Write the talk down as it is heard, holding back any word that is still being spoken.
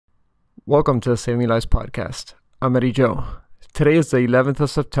Welcome to the Saving Lives podcast. I'm Eddie Joe. Today is the 11th of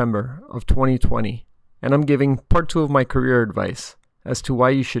September of 2020, and I'm giving part 2 of my career advice as to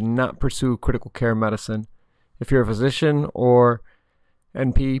why you should not pursue critical care medicine if you're a physician or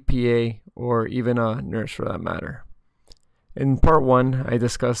NP, PA, or even a nurse for that matter. In part 1, I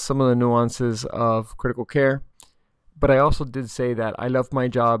discussed some of the nuances of critical care, but I also did say that I love my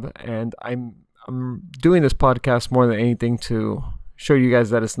job and I'm doing this podcast more than anything to show you guys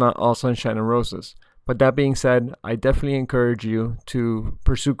that it's not all sunshine and roses. But that being said, I definitely encourage you to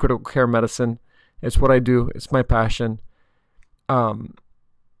pursue critical care medicine. It's what I do. It's my passion. And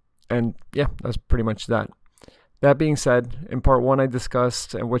yeah, that's pretty much that. That being said, in part 1, I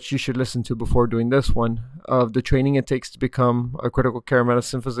discussed, and what you should listen to before doing this one, of the training it takes to become a critical care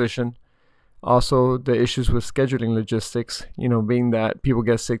medicine physician. Also, the issues with scheduling logistics, being that people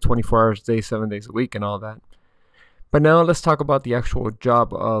get sick 24 hours a day, 7 days a week and all that. But now let's talk about the actual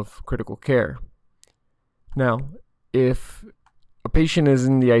job of critical care. Now, if a patient is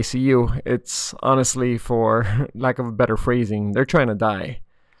in the ICU, it's honestly, for lack of a better phrasing, they're trying to die.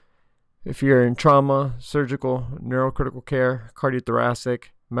 If you're in trauma, surgical, neurocritical care, cardiothoracic,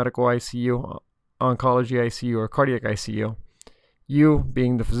 medical ICU, oncology ICU, or cardiac ICU, you,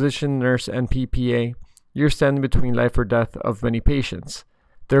 being the physician, nurse, and PPA, you're standing between life or death of many patients.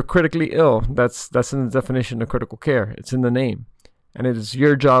 They're critically ill. That's in the definition of critical care. It's in the name. And it is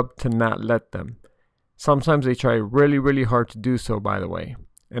your job to not let them. Sometimes they try really, really hard to do so, by the way.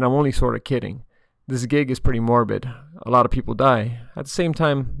 And I'm only sort of kidding. This gig is pretty morbid. A lot of people die. At the same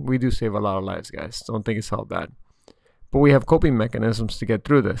time, we do save a lot of lives, guys. Don't think it's all bad. But we have coping mechanisms to get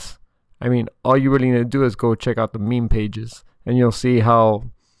through this. I mean, all you really need to do is go check out the meme pages. And you'll see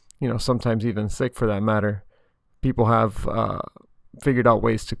how, sometimes even sick for that matter, people have figured out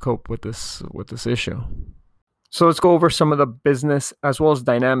ways to cope with this issue. So let's go over some of the business as well as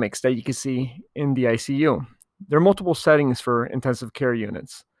dynamics that you can see in the ICU. There are multiple settings for intensive care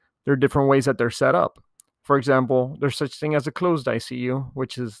units. There are different ways that they're set up. For example, there's such thing as a closed ICU,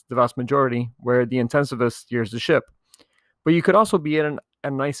 which is the vast majority, where the intensivist steers the ship. But you could also be in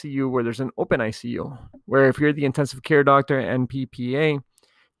an ICU where there's an open ICU, where if you're the intensive care doctor and PPA,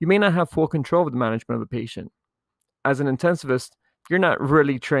 you may not have full control of the management of the patient. As an intensivist, you're not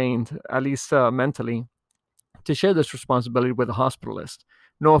really trained, at least mentally, to share this responsibility with a hospitalist.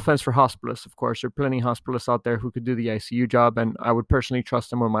 No offense for hospitalists, of course. There are plenty of hospitalists out there who could do the ICU job, and I would personally trust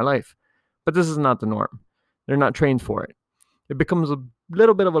them with my life. But this is not the norm. They're not trained for it. It becomes a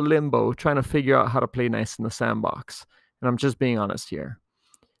little bit of a limbo trying to figure out how to play nice in the sandbox. And I'm just being honest here.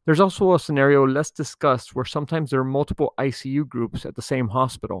 There's also a scenario less discussed where sometimes there are multiple ICU groups at the same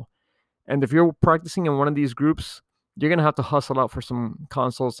hospital. And if you're practicing in one of these groups, you're going to have to hustle out for some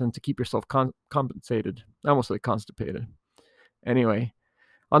consults and to keep yourself compensated. I almost say constipated. Anyway,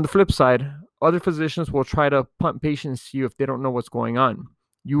 on the flip side, other physicians will try to punt patients to you if they don't know what's going on.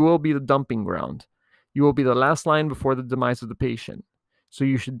 You will be the dumping ground. You will be the last line before the demise of the patient. So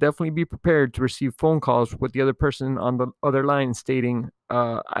you should definitely be prepared to receive phone calls with the other person on the other line stating,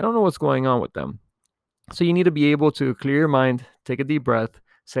 I don't know what's going on with them. So you need to be able to clear your mind, take a deep breath,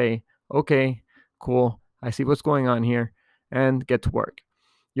 say, okay, cool, I see what's going on here, and get to work.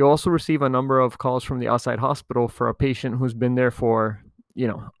 You'll also receive a number of calls from the outside hospital for a patient who's been there for,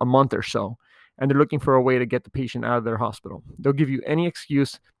 a month or so, and they're looking for a way to get the patient out of their hospital. They'll give you any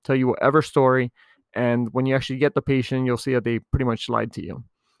excuse, tell you whatever story, and when you actually get the patient, you'll see that they pretty much lied to you.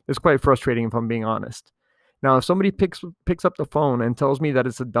 It's quite frustrating if I'm being honest. Now, if somebody picks up the phone and tells me that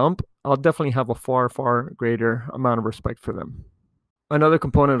it's a dump, I'll definitely have a far, far greater amount of respect for them. Another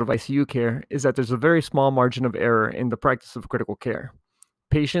component of ICU care is that there's a very small margin of error in the practice of critical care.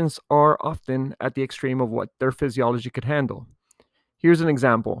 Patients are often at the extreme of what their physiology could handle. Here's an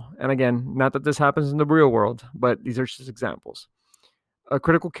example, and again, not that this happens in the real world, but these are just examples. A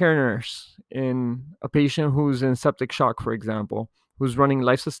critical care nurse in a patient who's in septic shock, for example, who's running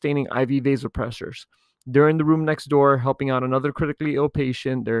life-sustaining IV vasopressors. They're in the room next door helping out another critically ill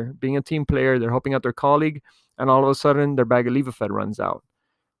patient. They're being a team player. They're helping out their colleague. And all of a sudden, their bag of Levofed runs out.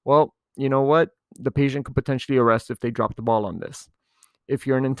 Well, you know what? The patient could potentially arrest if they drop the ball on this. If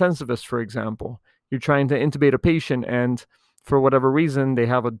you're an intensivist, for example, you're trying to intubate a patient and for whatever reason, they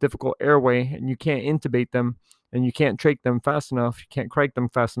have a difficult airway and you can't intubate them and you can't trach them fast enough, you can't crike them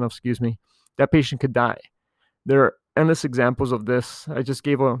fast enough, that patient could die. There are endless examples of this. I just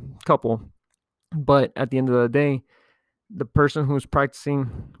gave a couple. But at the end of the day, the person who's practicing,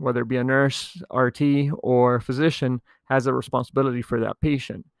 whether it be a nurse, RT, or physician, has a responsibility for that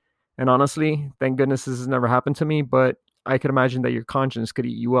patient. And honestly, thank goodness this has never happened to me, but I could imagine that your conscience could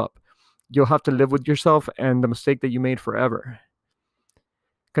eat you up. You'll have to live with yourself and the mistake that you made forever.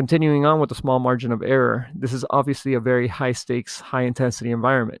 Continuing on with a small margin of error, this is obviously a very high stakes, high intensity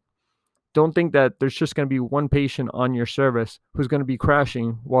environment. Don't think that there's just going to be one patient on your service who's going to be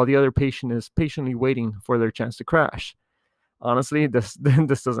crashing while the other patient is patiently waiting for their chance to crash. Honestly, this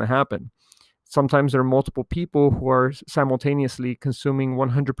doesn't happen. Sometimes there are multiple people who are simultaneously consuming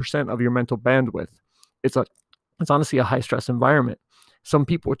 100% of your mental bandwidth. It's honestly a high stress environment. Some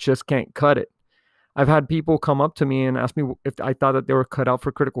people just can't cut it. I've had people come up to me and ask me if I thought that they were cut out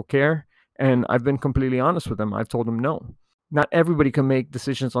for critical care, and I've been completely honest with them. I've told them no. Not everybody can make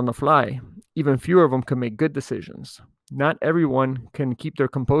decisions on the fly. Even fewer of them can make good decisions. Not everyone can keep their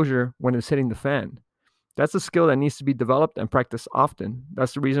composure when it's hitting the fan. That's a skill that needs to be developed and practiced often.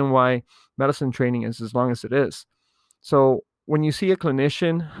 That's the reason why medicine training is as long as it is. So when you see a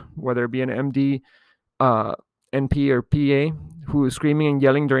clinician, whether it be an MD, NP, or PA, who is screaming and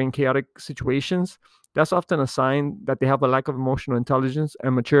yelling during chaotic situations, that's often a sign that they have a lack of emotional intelligence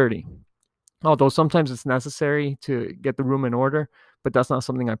and maturity. Although sometimes it's necessary to get the room in order, but that's not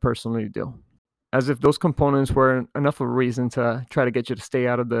something I personally do. As if those components were enough of a reason to try to get you to stay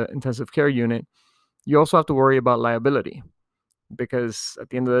out of the intensive care unit, you also have to worry about liability, because at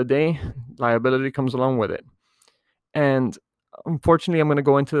the end of the day, liability comes along with it. And unfortunately, I'm going to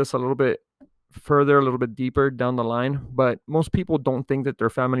go into this a little bit further, a little bit deeper down the line, but most people don't think that their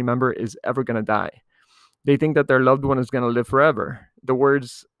family member is ever going to die. They think that their loved one is going to live forever. The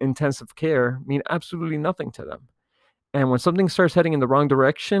words intensive care mean absolutely nothing to them. And when something starts heading in the wrong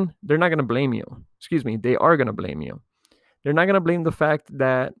direction, they're not going to blame you. They are going to blame you. They're not going to blame the fact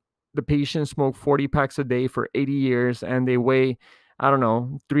that the patient smoked 40 packs a day for 80 years and they weigh,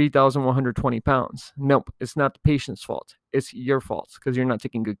 3,120 pounds. Nope, it's not the patient's fault. It's your fault because you're not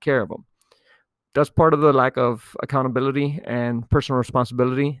taking good care of them. That's part of the lack of accountability and personal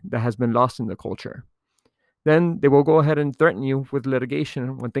responsibility that has been lost in the culture. Then they will go ahead and threaten you with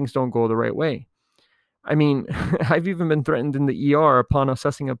litigation when things don't go the right way. I mean, I've even been threatened in the ER upon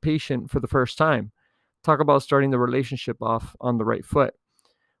assessing a patient for the first time. Talk about starting the relationship off on the right foot.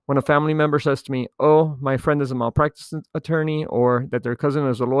 When a family member says to me, oh, my friend is a malpractice attorney, or that their cousin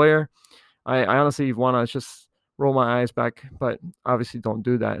is a lawyer, I honestly want to just roll my eyes back, but obviously don't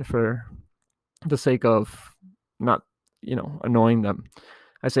do that for the sake of not, annoying them.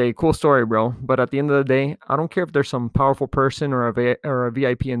 I say, cool story, bro. But at the end of the day, I don't care if there's some powerful person or a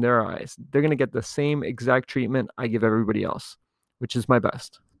VIP in their eyes. They're going to get the same exact treatment I give everybody else, which is my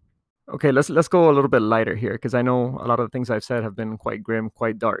best. Okay, let's go a little bit lighter here, because I know a lot of the things I've said have been quite grim,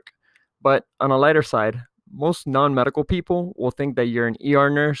 quite dark. But on a lighter side, most non-medical people will think that you're an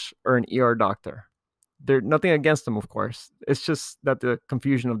ER nurse or an ER doctor. There's nothing against them, of course. It's just that the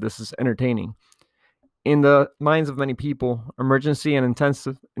confusion of this is entertaining. In the minds of many people, emergency and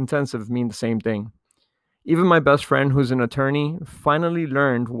intensive mean the same thing. Even my best friend, who's an attorney, finally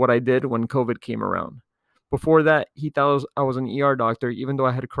learned what I did when COVID came around. Before that, he thought I was an ER doctor, even though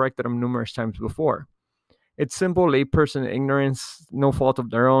I had corrected him numerous times before. It's simple layperson ignorance, no fault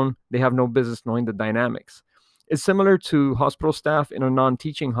of their own. They have no business knowing the dynamics. It's similar to hospital staff in a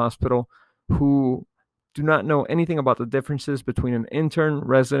non-teaching hospital who do not know anything about the differences between an intern,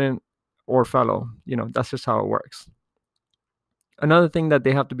 resident, or fellow. That's just how it works. Another thing that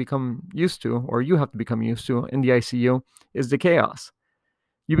they have to become used to, or you have to become used to in the ICU, is the chaos.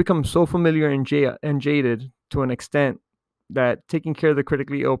 You become so familiar and jaded to an extent that taking care of the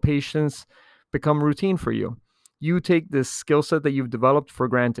critically ill patients become routine for you. You take this skill set that you've developed for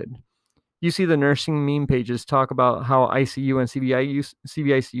granted. You see the nursing meme pages talk about how ICU and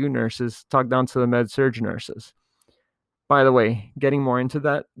CVICU nurses talk down to the med-surg nurses. By the way, getting more into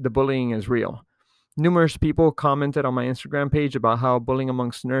that, the bullying is real. Numerous people commented on my Instagram page about how bullying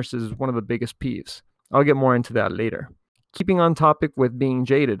amongst nurses is one of the biggest peeves. I'll get more into that later. Keeping on topic with being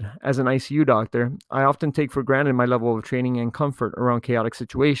jaded, as an ICU doctor, I often take for granted my level of training and comfort around chaotic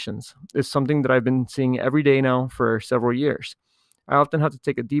situations. It's something that I've been seeing every day now for several years. I often have to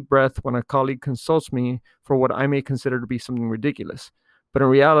take a deep breath when a colleague consults me for what I may consider to be something ridiculous. But in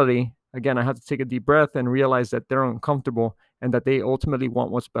reality, again, I have to take a deep breath and realize that they're uncomfortable and that they ultimately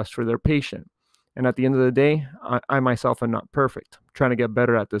want what's best for their patient. And at the end of the day, I myself am not perfect. I'm trying to get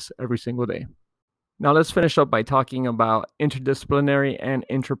better at this every single day. Now let's finish up by talking about interdisciplinary and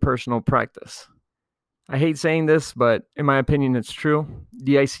interpersonal practice. I hate saying this, but in my opinion, it's true.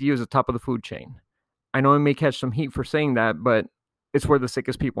 The ICU is the top of the food chain. I know I may catch some heat for saying that, but it's where the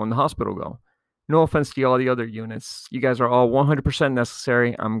sickest people in the hospital go. No offense to all the other units. You guys are all 100%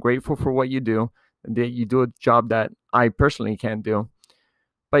 necessary. I'm grateful for what you do. You do a job that I personally can't do.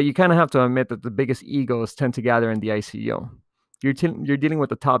 But you kind of have to admit that the biggest egos tend to gather in the ICU. You're dealing with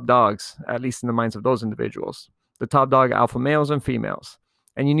the top dogs, at least in the minds of those individuals. The top dog alpha males and females.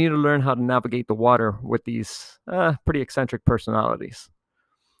 And you need to learn how to navigate the water with these pretty eccentric personalities.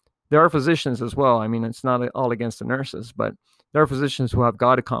 There are physicians as well. I mean, it's not all against the nurses, but there are physicians who have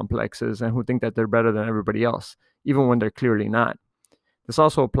God complexes and who think that they're better than everybody else, even when they're clearly not. This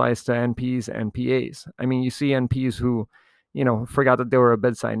also applies to NPs and PAs. I mean, you see NPs who, forgot that they were a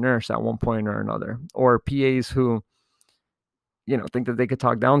bedside nurse at one point or another, or PAs who, think that they could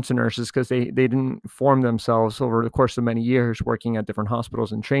talk down to nurses because they didn't form themselves over the course of many years working at different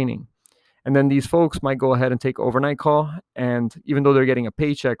hospitals and training. And then these folks might go ahead and take overnight call. And even though they're getting a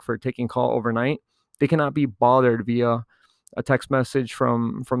paycheck for taking call overnight, they cannot be bothered via a text message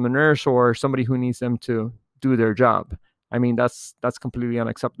from the nurse or somebody who needs them to do their job. I mean, that's completely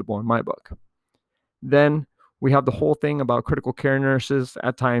unacceptable in my book. Then we have the whole thing about critical care nurses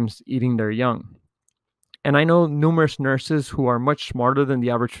at times eating their young. And I know numerous nurses who are much smarter than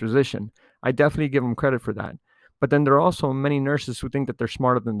the average physician. I definitely give them credit for that. But then there are also many nurses who think that they're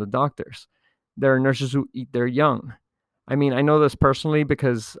smarter than the doctors. There are nurses who eat their young. I mean, I know this personally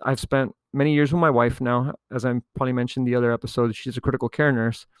because I've spent many years with my wife now. As I probably mentioned in the other episode, she's a critical care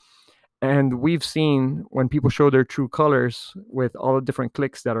nurse. And we've seen when people show their true colors with all the different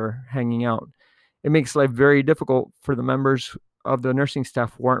cliques that are hanging out, it makes life very difficult for the members of the nursing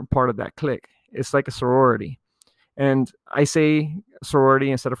staff who aren't part of that clique. It's like a sorority. And I say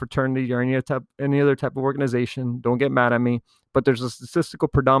sorority instead of fraternity or any other type of organization. Don't get mad at me, but there's a statistical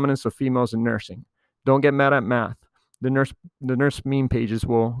predominance of females in nursing. Don't get mad at math. The nurse meme pages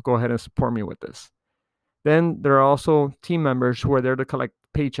will go ahead and support me with this. Then there are also team members who are there to collect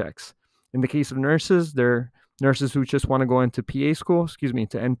paychecks. In the case of nurses, they're nurses who just want to go into to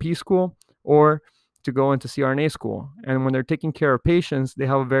NP school, or to go into CRNA school. And when they're taking care of patients, they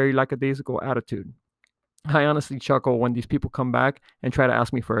have a very lackadaisical attitude. I honestly chuckle when these people come back and try to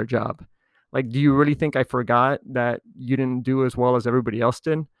ask me for a job. Like, do you really think I forgot that you didn't do as well as everybody else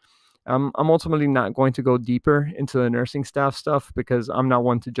did? I'm ultimately not going to go deeper into the nursing staff stuff because I'm not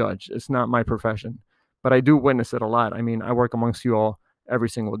one to judge. It's not my profession. But I do witness it a lot. I mean, I work amongst you all every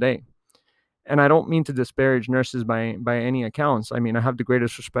single day. And I don't mean to disparage nurses by any accounts. I mean, I have the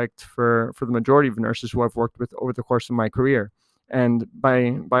greatest respect for the majority of nurses who I've worked with over the course of my career. And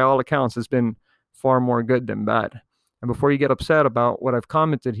by all accounts, it's been far more good than bad. And before you get upset about what I've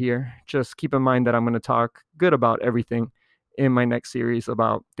commented here, just keep in mind that I'm going to talk good about everything in my next series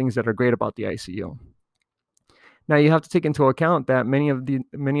about things that are great about the ICU. Now, you have to take into account that many of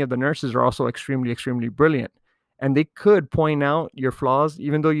the nurses are also extremely, extremely brilliant. And they could point out your flaws,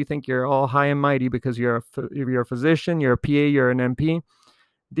 even though you think you're all high and mighty because you're a physician, you're a PA, you're an MP.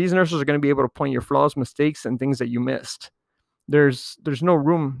 These nurses are going to be able to point your flaws, mistakes, and things that you missed. There's no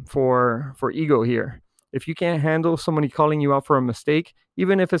room for ego here. If you can't handle somebody calling you out for a mistake,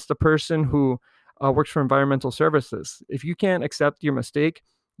 even if it's the person who works for environmental services, if you can't accept your mistake,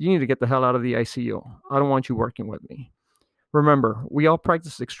 you need to get the hell out of the ICU. I don't want you working with me. Remember, we all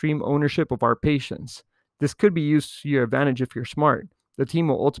practice extreme ownership of our patients. This could be used to your advantage if you're smart. The team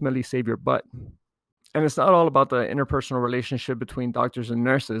will ultimately save your butt. And it's not all about the interpersonal relationship between doctors and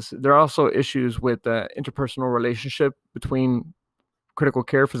nurses. There are also issues with the interpersonal relationship between critical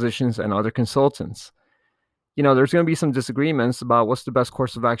care physicians and other consultants. There's going to be some disagreements about what's the best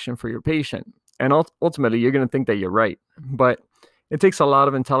course of action for your patient. And ultimately, you're going to think that you're right. But it takes a lot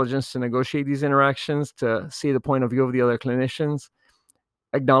of intelligence to negotiate these interactions, to see the point of view of the other clinicians,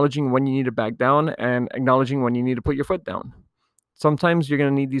 acknowledging when you need to back down and acknowledging when you need to put your foot down. Sometimes you're going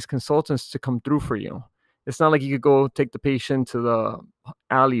to need these consultants to come through for you. It's not like you could go take the patient to the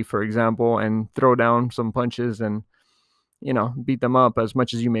alley, for example, and throw down some punches and, beat them up as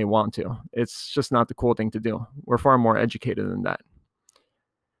much as you may want to. It's just not the cool thing to do. We're far more educated than that.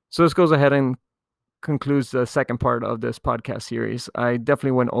 So this goes ahead and concludes the second part of this podcast series. I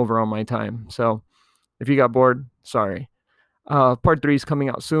definitely went over on my time. So if you got bored, sorry. Part 3 is coming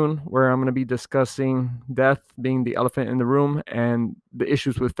out soon, where I'm going to be discussing death being the elephant in the room and the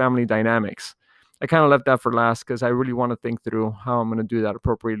issues with family dynamics. I kind of left that for last because I really want to think through how I'm going to do that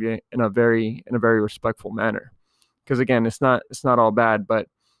appropriately in a very respectful manner. Because again, it's not all bad, but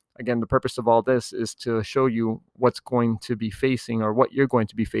again, the purpose of all this is to show you what's going to be facing or what you're going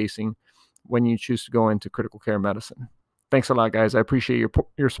to be facing when you choose to go into critical care medicine. Thanks a lot, guys. I appreciate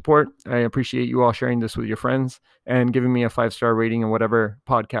your support. I appreciate you all sharing this with your friends and giving me a 5-star rating on whatever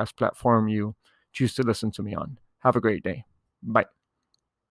podcast platform you choose to listen to me on. Have a great day. Bye.